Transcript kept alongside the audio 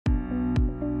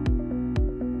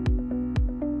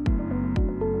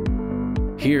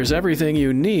Here's everything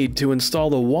you need to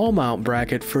install the wall mount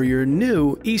bracket for your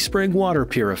new eSpring water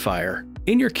purifier.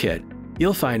 In your kit,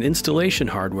 you'll find installation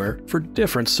hardware for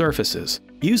different surfaces.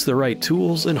 Use the right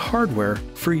tools and hardware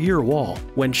for your wall.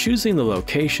 When choosing the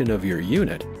location of your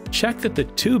unit, check that the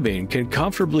tubing can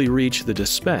comfortably reach the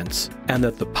dispense and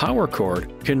that the power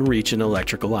cord can reach an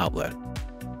electrical outlet.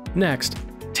 Next,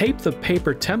 tape the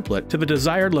paper template to the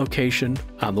desired location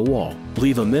on the wall.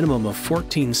 Leave a minimum of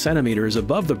 14 centimeters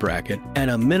above the bracket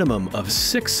and a minimum of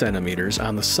 6 centimeters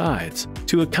on the sides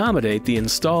to accommodate the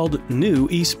installed new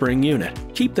eSpring unit.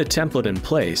 Keep the template in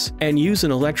place and use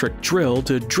an electric drill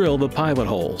to drill the pilot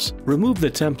holes. Remove the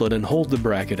template and hold the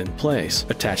bracket in place.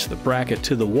 Attach the bracket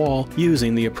to the wall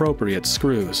using the appropriate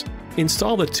screws.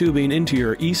 Install the tubing into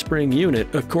your eSpring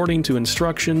unit according to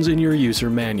instructions in your user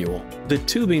manual. The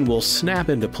tubing will snap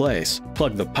into place.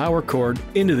 Plug the power cord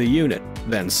into the unit,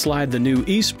 then slide the new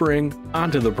eSpring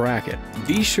onto the bracket.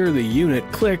 Be sure the unit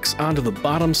clicks onto the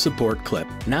bottom support clip.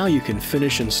 Now you can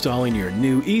finish installing your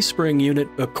new eSpring unit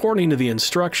according to the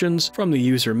instructions from the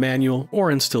user manual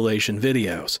or installation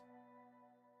videos.